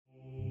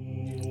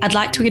I'd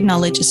like to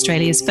acknowledge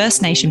Australia's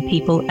First Nation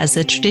people as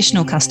the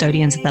traditional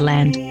custodians of the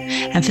land,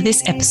 and for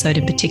this episode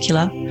in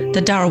particular,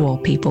 the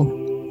Dharawal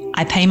people.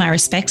 I pay my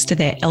respects to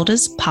their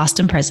elders, past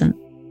and present.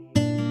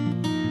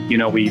 You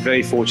know, we're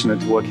very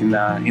fortunate to work in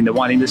the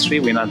wine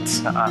industry. We're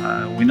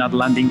not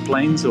landing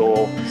planes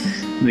or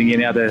doing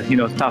any other,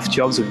 tough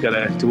jobs. We've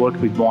got to work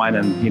with wine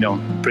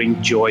and,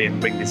 bring joy and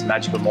bring these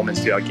magical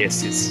moments to our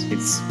guests.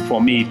 It's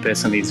for me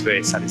personally, it's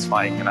very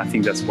satisfying. And I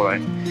think that's why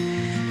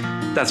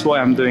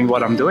I'm doing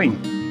what I'm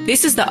doing.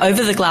 This is the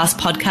Over the Glass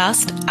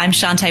podcast. I'm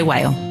Shantay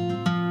Whale.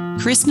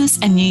 Christmas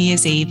and New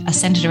Year's Eve are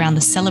centred around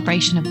the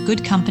celebration of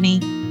good company,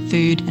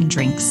 food and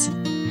drinks.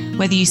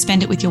 Whether you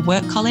spend it with your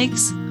work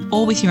colleagues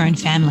or with your own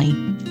family,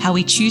 how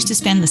we choose to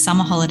spend the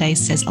summer holidays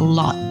says a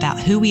lot about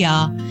who we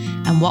are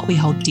and what we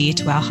hold dear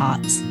to our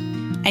hearts.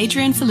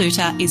 Adrian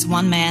Faluta is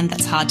one man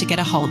that's hard to get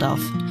a hold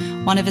of,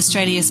 one of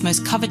Australia's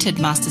most coveted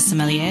master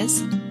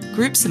sommeliers,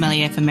 group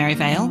sommelier for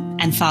Merivale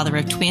and father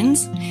of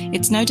twins.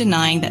 It's no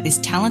denying that this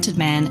talented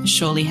man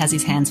surely has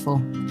his hands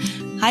full.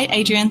 Hi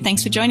Adrian,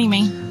 thanks for joining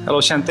me.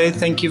 Hello Shantay,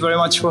 thank you very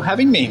much for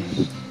having me.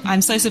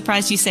 I'm so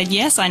surprised you said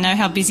yes. I know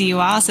how busy you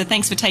are, so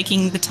thanks for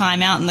taking the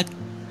time out and the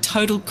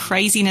total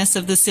craziness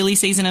of the silly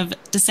season of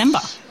December.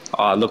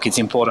 Look, it's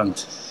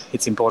important.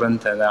 It's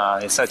important, and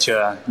it's such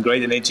a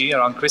great energy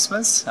around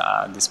Christmas,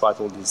 despite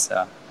all these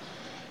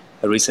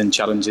recent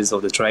challenges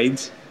of the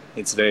trade.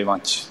 It's very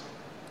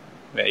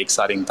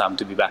exciting time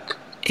to be back.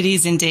 It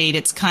is indeed.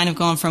 It's kind of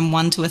gone from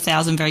 1 to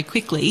 1,000 very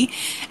quickly.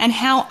 And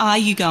how are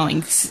you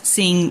going?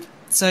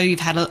 So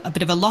you've had a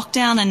bit of a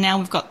lockdown, and now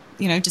we've got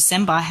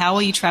December. How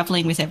are you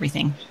travelling with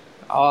everything?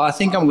 I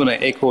think I'm going to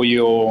echo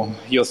your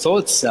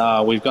thoughts.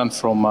 We've gone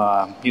from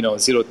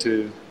 0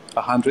 to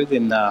 100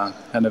 in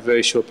a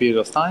very short period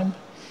of time.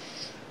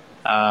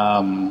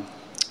 And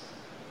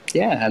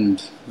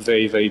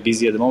very, very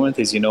busy at the moment.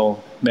 As you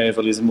know,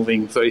 Merivale is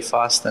moving very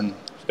fast, and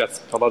we've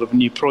got a lot of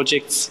new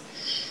projects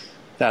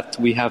that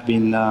we have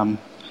been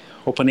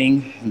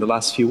opening in the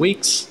last few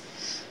weeks,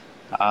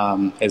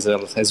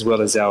 as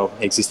well as our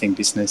existing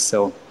business.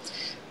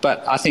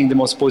 But I think the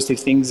most positive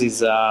things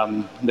is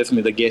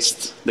definitely the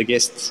guest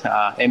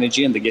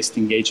energy and the guest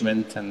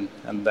engagement and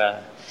the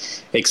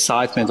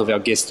excitement of our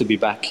guests to be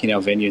back in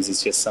our venues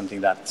is just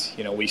something that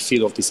we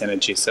feel of this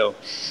energy. So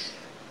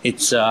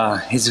it's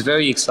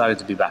very excited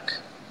to be back.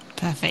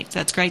 Perfect.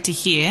 That's great to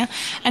hear.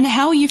 And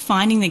how are you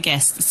finding the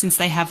guests since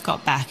they have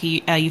got back?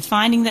 Are you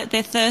finding that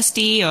they're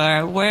thirsty,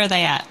 or where are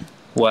they at?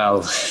 Well,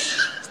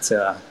 it's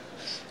a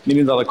 $1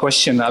 million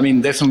question. I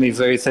mean, definitely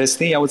very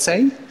thirsty, I would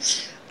say.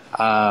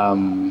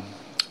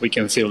 We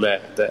can feel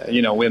that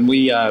when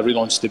we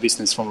relaunched the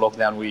business from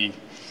lockdown, we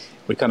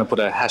kind of put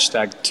a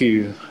hashtag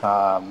to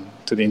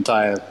the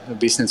entire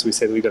business. We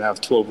said we're going to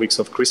have 12 weeks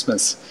of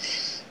Christmas.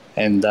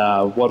 And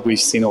what we've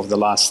seen over the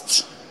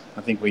last, I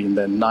think we're in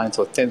the 9th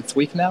or 10th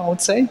week now, I would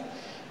say,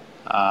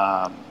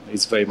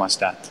 is very much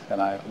that.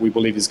 And we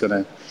believe it's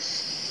probably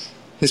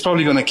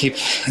going to keep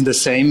the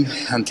same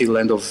until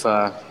end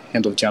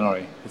of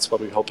January. It's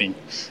what we're hoping.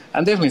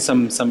 And definitely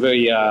some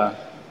very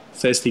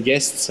thirsty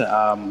guests.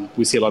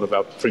 We see a lot of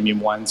our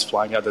premium wines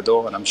flying out the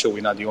door, and I'm sure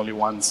we're not the only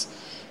ones.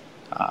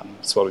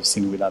 It's what we've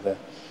seen with other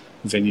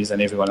venues and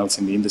everyone else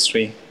in the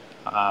industry,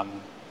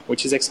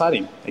 which is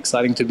exciting. It's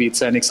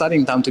an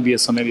exciting time to be a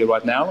sommelier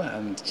right now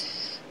and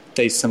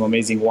taste some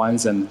amazing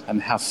wines and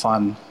have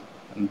fun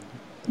and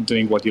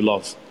doing what you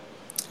love.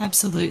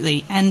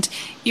 Absolutely. And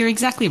you're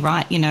exactly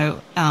right.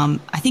 I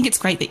think it's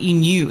great that we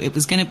knew it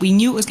was going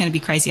to be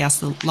crazy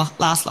after the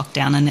last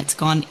lockdown, and it's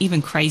gone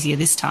even crazier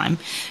this time.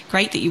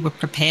 Great that you were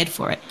prepared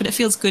for it. But it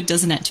feels good,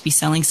 doesn't it, to be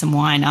selling some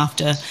wine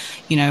after,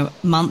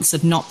 months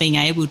of not being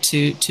able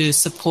to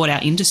support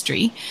our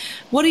industry.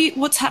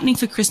 What's happening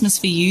for Christmas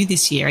for you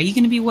this year? Are you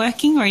going to be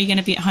working, or are you going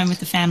to be at home with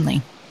the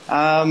family?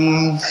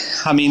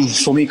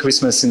 For me,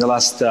 Christmas in the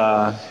last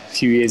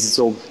few years,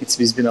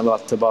 it's been a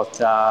lot about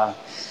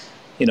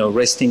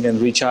resting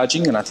and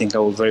recharging, and I think I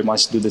will very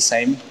much do the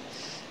same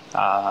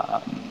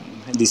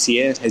this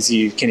year. As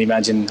you can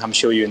imagine, I'm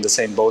sure you're in the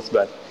same boat,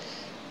 but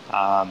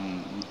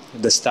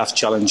the staff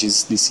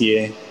challenges this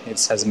year,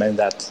 it has meant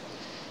that,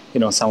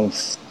 some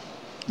of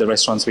the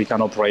restaurants we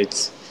can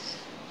operate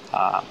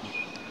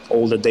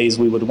all the days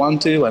we would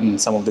want to, and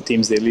some of the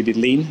teams, they're a little bit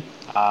lean.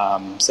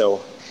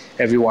 So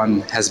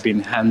everyone has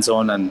been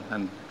hands-on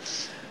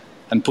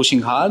and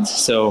pushing hard.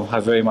 So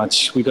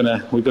we're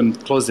gonna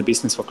close the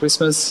business for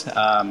Christmas,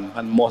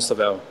 and most of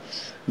our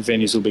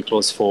venues will be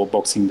closed for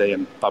Boxing Day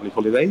and public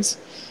holidays.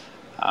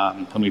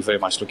 And we're very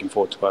much looking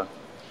forward to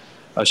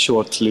a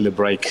short little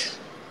break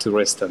to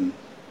rest and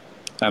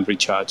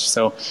recharge.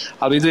 So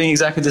I'll be doing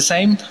exactly the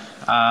same,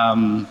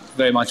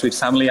 very much with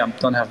family. I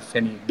don't have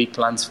any big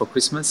plans for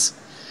Christmas,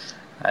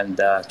 and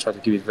try to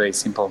keep it very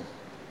simple.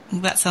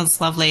 That sounds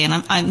lovely,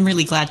 and I'm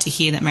really glad to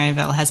hear that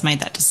Merivale has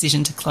made that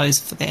decision to close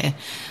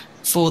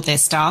for their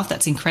staff.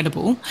 That's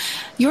incredible.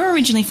 You're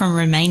originally from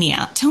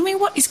Romania. Tell me,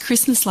 what is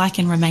Christmas like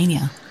in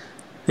Romania?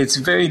 It's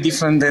very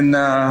different than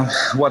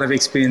what I've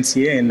experienced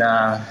here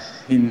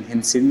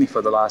in Sydney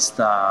for the last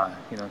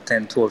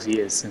 10, 12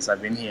 years since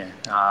I've been here.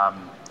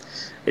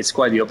 It's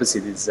quite the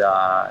opposite.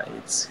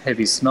 It's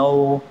heavy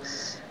snow,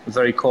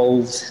 very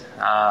cold,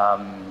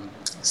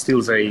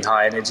 still very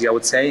high energy, I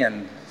would say,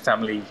 and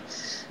family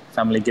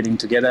getting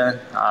together,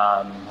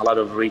 a lot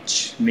of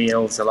rich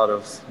meals, a lot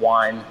of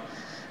wine.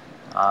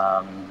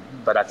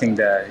 But I think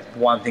the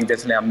one thing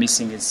definitely I'm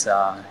missing is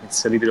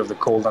it's a little bit of the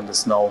cold and the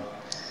snow,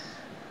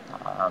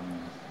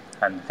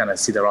 and kind of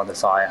sit around the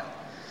fire.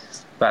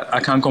 But I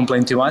can't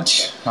complain too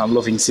much. I'm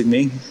loving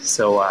Sydney.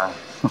 So.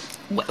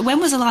 When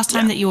was the last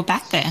time that you were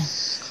back there?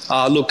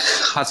 Look,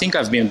 I think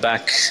I've been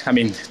back. I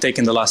mean,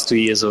 taking the last 2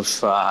 years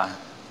of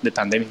the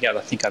pandemic,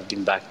 I think I've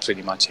been back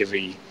pretty much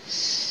every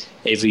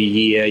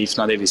year, if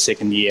not every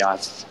second year.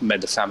 I've met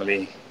the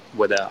family,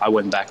 whether I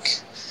went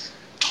back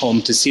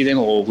home to see them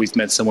or we've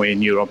met somewhere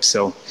in Europe.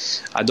 So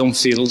I don't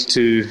feel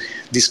too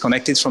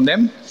disconnected from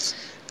them.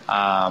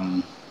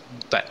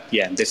 But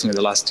yeah, definitely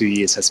the last 2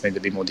 years has made it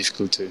a bit more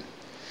difficult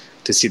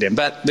to see them.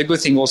 But the good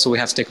thing also, we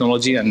have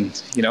technology,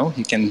 and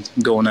you can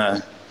go on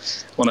a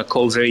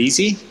call very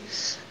easy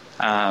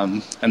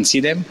and see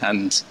them,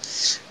 and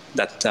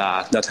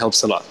that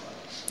helps a lot.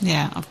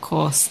 Yeah, of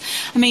course.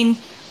 I mean,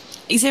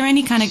 is there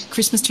any kind of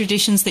Christmas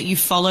traditions that you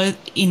follow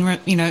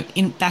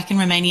back in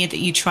Romania that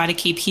you try to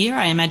keep here?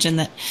 I imagine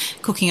that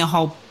cooking a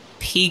whole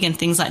pig and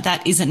things like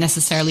that isn't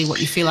necessarily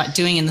what you feel like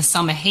doing in the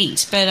summer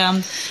heat. But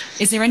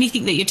is there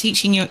anything that you're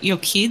teaching your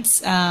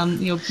kids,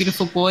 your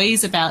beautiful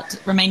boys, about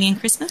Romanian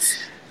Christmas?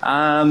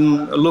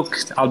 Look,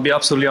 I'll be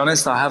absolutely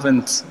honest. I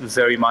haven't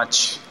very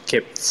much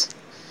kept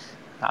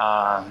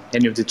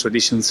any of the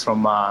traditions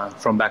from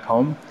back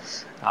home.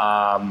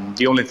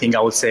 The only thing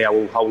I would say, I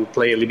will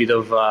play a little bit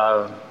of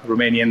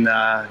Romanian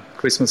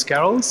Christmas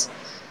carols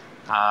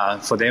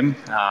for them,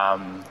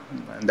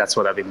 and that's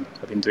what I've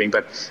been doing.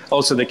 But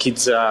also the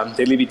kids, they're a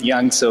little bit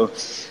young, so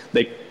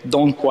they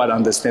don't quite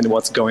understand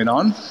what's going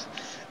on,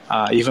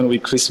 even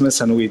with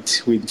Christmas, and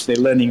with they're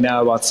learning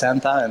now about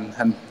Santa,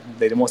 and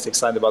they're the most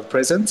excited about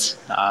presents.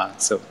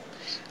 So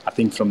I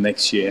think from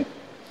next year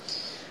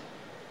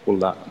we'll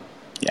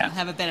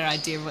have a better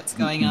idea of what's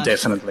going on.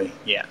 Definitely,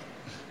 yeah.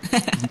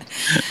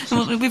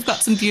 Well, we've got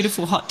some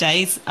beautiful hot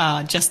days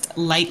just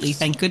lately,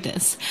 thank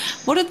goodness.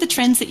 What are the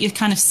trends that you're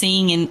kind of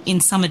seeing in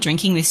summer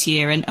drinking this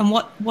year, and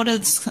what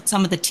are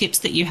some of the tips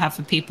that you have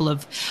for people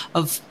of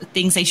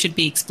things they should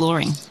be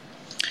exploring?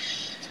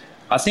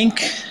 I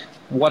think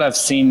what I've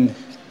seen,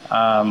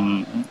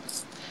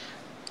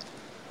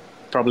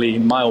 probably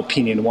in my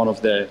opinion, one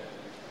of the,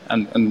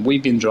 and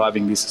we've been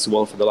driving this as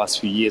well for the last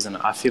few years, and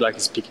I feel like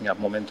it's picking up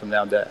momentum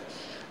now, the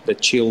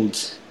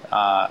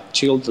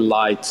chilled,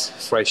 light,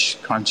 fresh,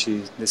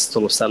 crunchy, this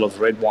sort of style of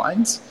red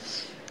wines.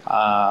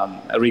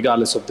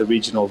 Regardless of the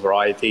regional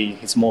variety,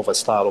 it's more of a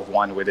style of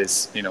wine where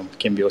there's,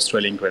 can be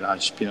Australian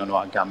Grenache, Pinot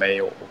Noir,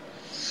 Gamay, or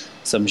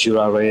some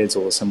Jura Reds,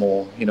 or some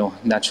more,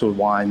 natural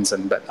wines.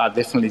 But I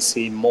definitely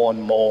see more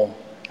and more,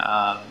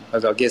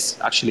 I guess,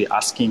 actually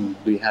asking,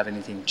 do you have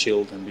anything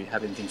chilled, and do you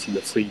have anything from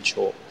the fridge,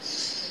 or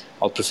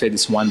I'll prefer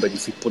this wine, but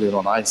if we put it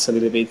on ice a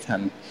little bit.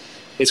 And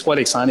it's quite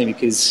exciting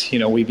because,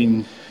 we've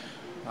been,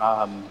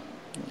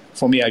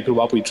 for me, I grew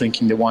up with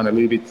drinking the wine a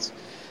little bit.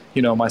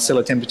 My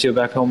cellar temperature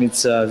back home,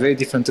 it's very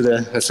different to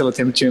the cellar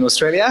temperature in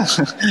Australia,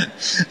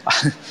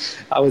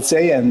 I would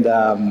say. And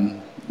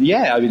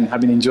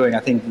I've been enjoying, I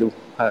think,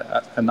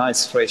 a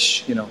nice,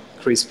 fresh,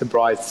 crisp,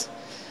 bright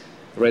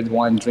red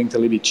wine drink, a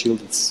little bit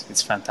chilled.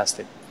 It's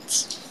fantastic.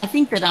 I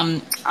think that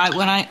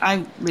when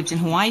I lived in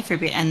Hawaii for a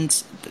bit,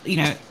 and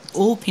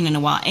all Pinot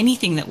Noir,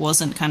 anything that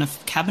wasn't kind of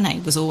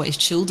Cabernet was always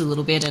chilled a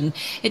little bit, and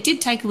it did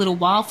take a little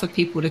while for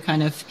people to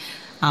kind of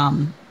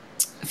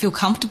feel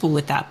comfortable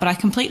with that. But I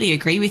completely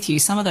agree with you.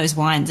 Some of those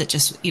wines that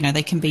just,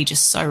 they can be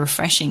just so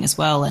refreshing as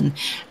well. And,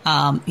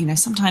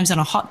 sometimes on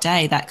a hot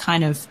day, that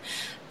kind of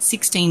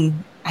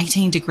 16,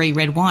 18 degree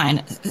red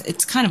wine,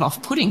 it's kind of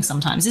off-putting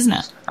sometimes, isn't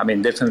it? I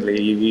mean,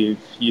 definitely.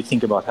 You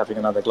think about having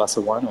another glass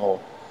of wine, or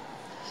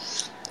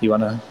you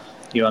want to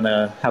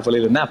have a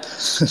little nap.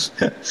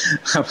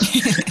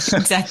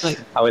 Exactly.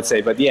 I would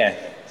say, but yeah.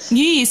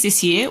 New Year's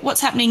this year,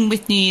 what's happening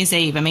with New Year's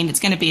Eve? I mean,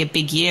 it's going to be a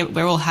big year.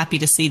 We're all happy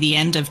to see the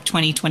end of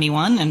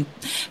 2021 and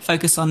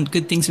focus on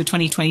good things for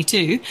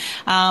 2022.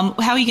 How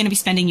are you going to be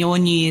spending your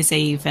New Year's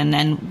Eve?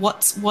 And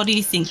what do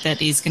you think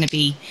that is going to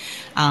be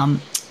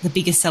the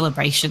biggest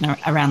celebration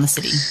around the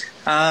city?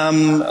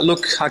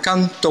 Look, I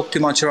can't talk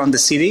too much around the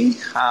city.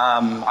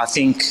 I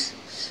think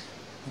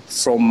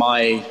from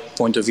my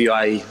point of view,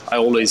 I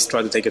always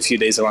try to take a few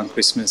days around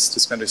Christmas to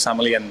spend with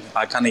family, and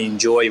I kind of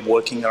enjoy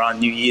working around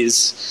New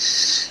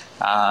Year's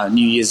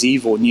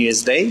Eve or New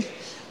Year's Day.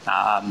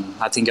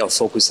 I think our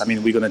focus,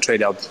 we're going to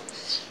trade out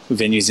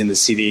venues in the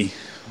city,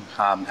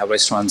 our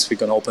restaurants. We're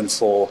going to open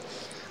for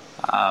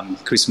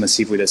Christmas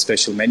Eve with the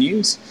special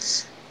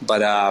menus.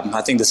 But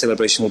I think the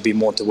celebration will be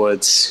more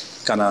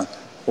towards kind of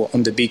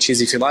on the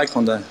beaches, if you like,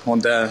 on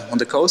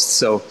the coast.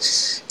 So,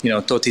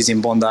 Totis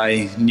in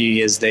Bondi, New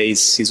Year's Day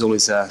is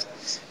always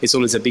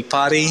a big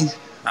party.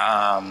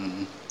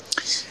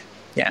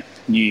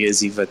 New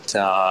Year's Eve at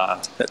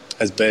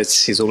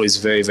Bert's is always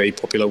very, very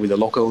popular with the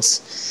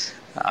locals.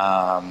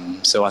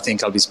 So I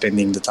think I'll be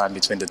spending the time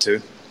between the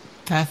two.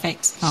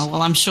 Perfect. Oh,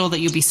 well, I'm sure that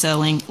you'll be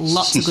selling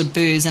lots of good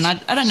booze. And I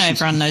don't know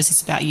if everyone knows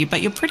this about you,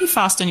 but you're pretty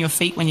fast on your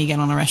feet when you get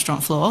on a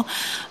restaurant floor.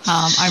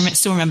 I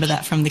still remember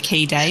that from the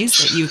Key days,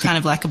 that you kind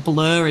of like a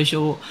blur as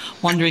you're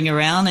wandering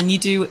around, and you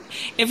do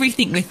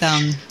everything with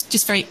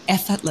just very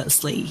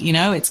effortlessly, you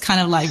know. It's kind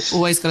of like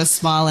always got a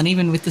smile, and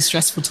even with the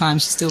stressful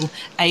times, you're still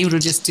able to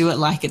just do it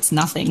like it's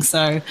nothing.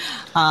 So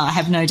I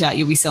have no doubt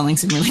you'll be selling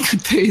some really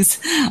good booze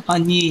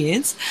on New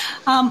Year's.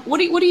 What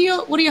are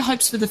your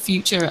hopes for the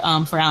future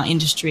for our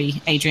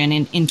industry, Adrian,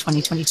 in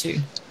 2022?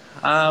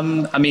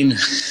 I mean,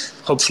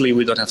 hopefully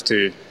we don't have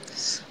to,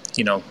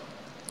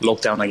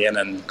 lock down again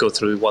and go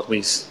through what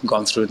we've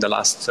gone through in the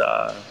last,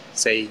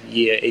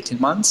 year, 18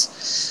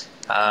 months.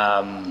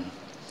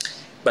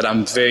 But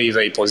I'm very,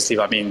 very positive.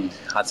 I mean,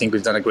 I think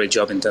we've done a great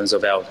job in terms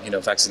of our,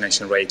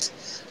 vaccination rate,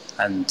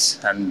 and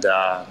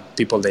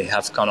people they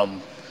have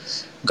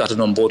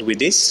gotten on board with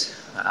this.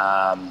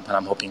 And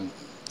I'm hoping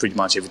pretty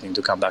much everything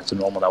to come back to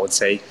normal, I would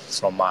say,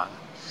 from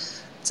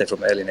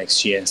early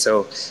next year.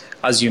 So,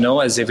 as you know,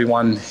 as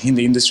everyone in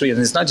the industry, and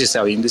it's not just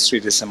our industry,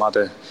 there's some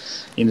other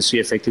industry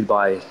affected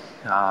by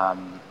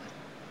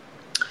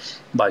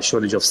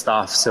shortage of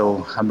staff.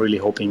 So I'm really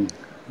hoping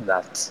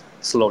that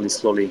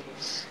slowly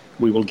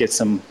we will get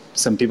some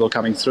people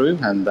coming through,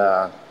 and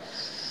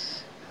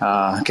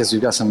because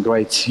we've got some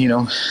great,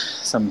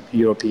 some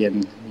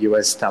European,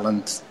 US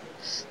talent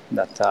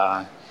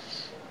that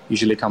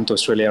usually come to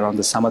Australia around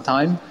the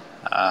summertime.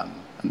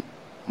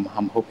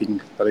 I'm hoping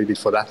a little bit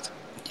for that.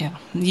 Yeah,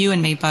 you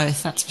and me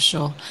both, that's for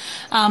sure.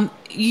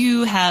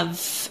 You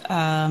have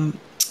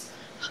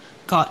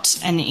got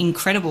an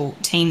incredible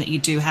team that you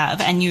do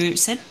have, and you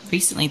said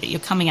recently that you're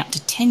coming up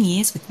to 10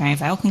 years with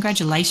Merivale.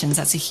 Congratulations,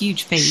 that's a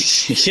huge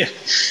feat. Yeah,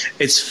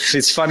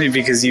 it's funny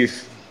because you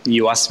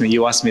asked me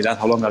that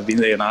how long I've been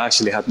there, and I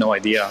actually had no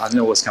idea. I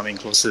knew I was coming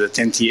close to the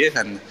 10th year,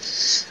 and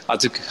I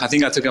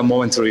think I took a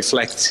moment to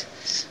reflect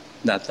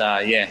that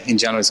in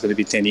January it's going to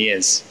be 10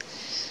 years.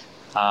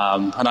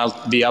 And I'll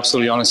be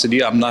absolutely honest with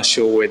you, I'm not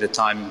sure where the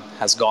time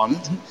has gone.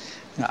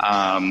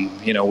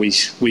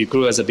 We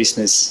grew as a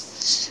business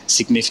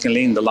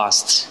significantly in the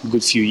last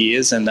good few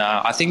years, and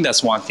I think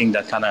that's one thing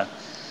that kind of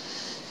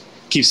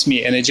keeps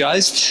me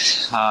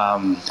energized.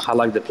 I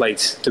like the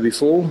plate to be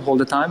full all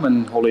the time,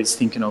 and always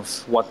thinking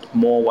of what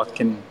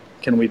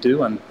can we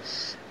do, and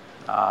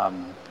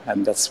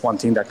that's one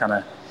thing that kind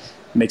of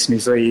makes me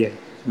very,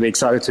 very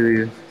excited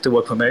to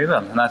work for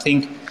Merivale. And I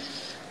think,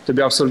 to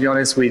be absolutely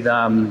honest, with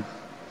all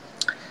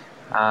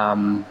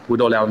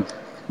our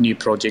new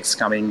projects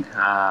coming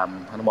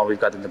and what we've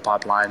got in the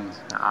pipeline,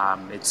 I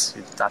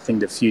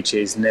think the future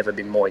has never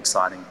been more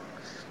exciting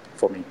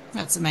for me.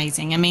 That's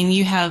amazing. I mean,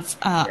 you have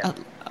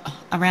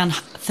around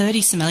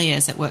 30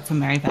 sommeliers that work for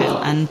Merivale,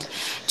 and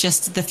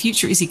just the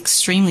future is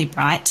extremely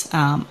bright.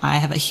 I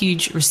have a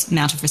huge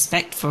amount of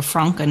respect for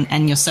Franck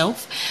and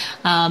yourself.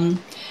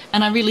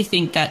 And I really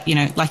think that,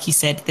 like you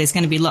said, there's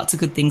going to be lots of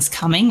good things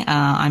coming.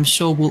 I'm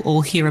sure we'll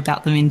all hear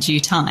about them in due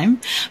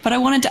time. But I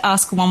wanted to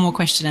ask one more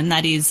question, and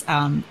that is,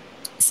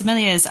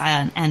 sommeliers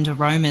and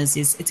aromas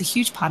it's a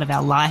huge part of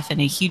our life and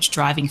a huge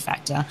driving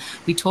factor.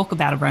 We talk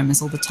about aromas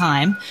all the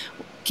time.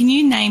 Can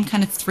you name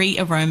kind of 3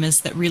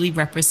 aromas that really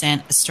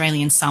represent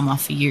Australian summer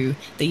for you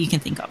that you can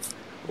think of?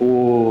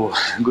 Oh,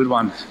 good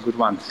one.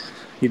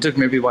 You took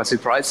me a bit by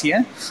surprise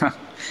here.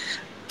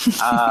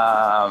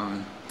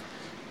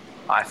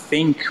 I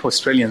think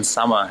Australian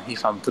summer,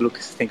 if I'm to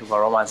think of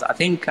aromas, I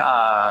think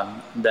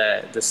the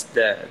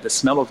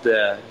smell of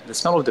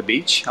the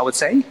beach, I would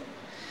say.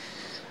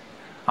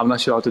 I'm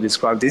not sure how to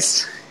describe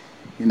this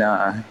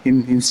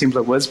in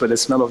simpler words, but the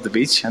smell of the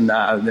beach, and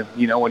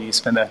when you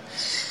spend a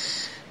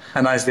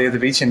nice day at the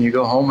beach and you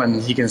go home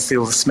and you can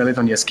still smell it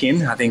on your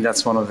skin. I think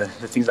that's one of the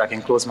things I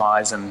can close my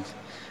eyes and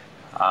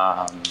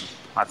I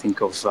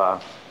think of. I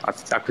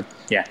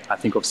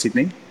think of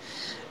Sydney.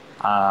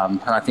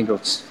 And I think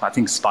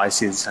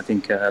spices. I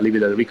think a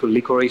little bit of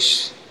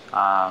licorice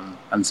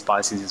and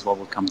spices is what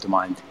will come to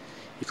mind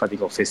if I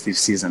think of festive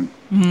season.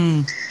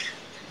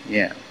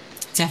 Yeah,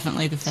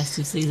 definitely the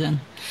festive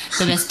season,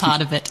 the best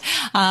part of it.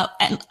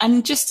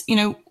 And just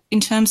in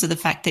terms of the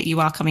fact that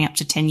you are coming up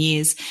to 10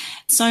 years,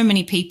 so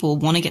many people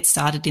want to get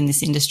started in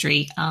this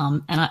industry,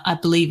 and I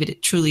believe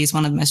it truly is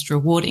one of the most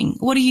rewarding.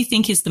 What do you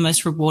think is the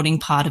most rewarding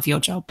part of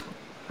your job?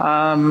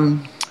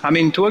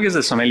 To work as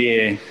a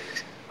sommelier,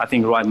 I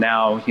think right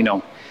now,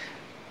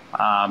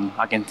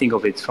 I can think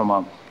of it from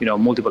a,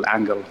 multiple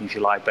angle, if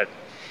you like. But,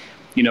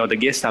 the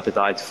guest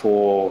appetite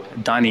for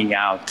dining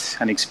out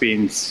and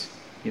experience,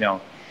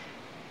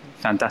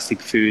 fantastic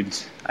food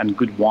and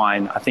good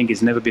wine, I think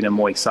it's never been a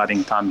more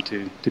exciting time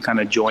to kind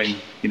of join,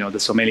 the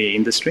sommelier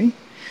industry.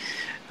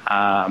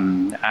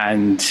 And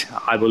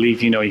I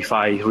believe, if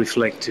I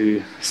reflect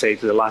to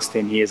the last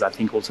 10 years, I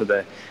think also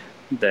the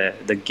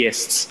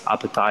guests'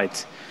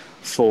 appetite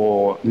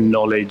for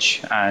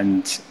knowledge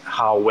and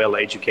how well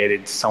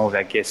educated some of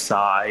our guests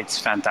are. It's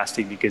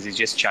fantastic because it's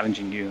just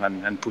challenging you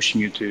and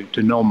pushing you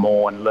to know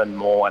more and learn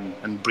more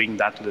and bring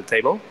that to the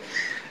table.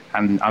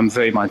 And I'm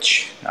very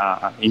much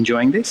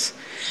enjoying this.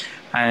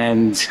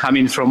 And I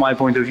mean, from my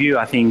point of view,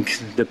 I think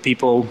the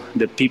people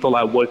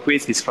I work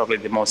with is probably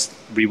the most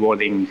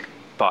rewarding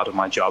part of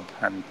my job.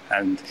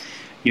 And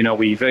you know,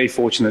 we're very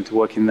fortunate to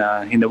work in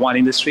the wine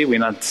industry. We're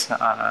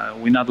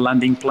not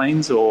landing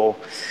planes or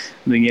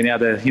doing any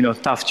other, you know,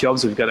 tough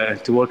jobs. We've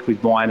got to work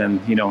with wine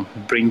and, you know,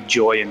 bring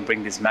joy and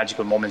bring these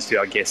magical moments to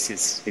our guests.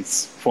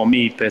 It's for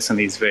me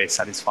personally, it's very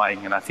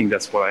satisfying, and I think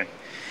that's why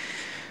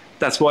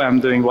I'm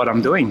doing what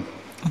I'm doing.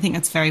 I think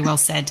that's very well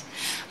said.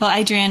 Well,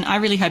 Adrian, I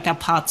really hope our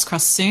paths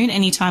cross soon.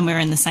 Anytime we're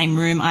in the same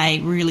room, I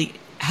really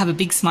have a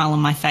big smile on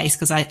my face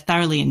because I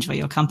thoroughly enjoy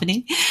your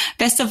company.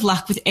 Best of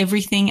luck with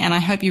everything, and I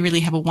hope you really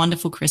have a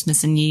wonderful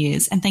Christmas and New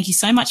Year's. And thank you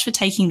so much for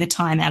taking the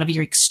time out of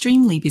your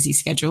extremely busy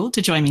schedule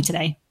to join me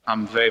today.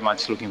 I'm very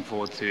much looking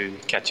forward to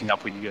catching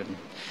up with you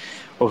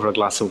over a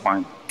glass of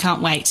wine.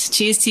 Can't wait.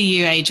 Cheers to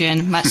you,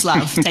 Adrian. Much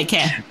love. Take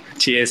care.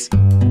 Cheers.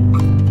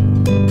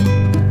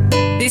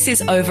 This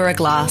is Over a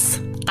Glass.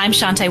 I'm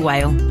Shantay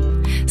Wale.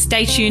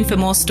 Stay tuned for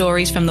more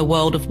stories from the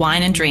world of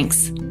wine and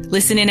drinks.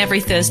 Listen in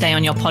every Thursday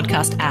on your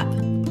podcast app.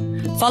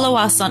 Follow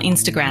us on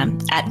Instagram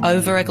at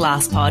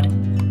overaglasspod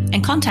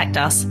and contact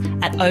us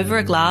at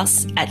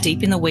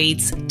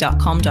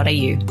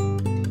overaglass@deepintheweeds.com.au.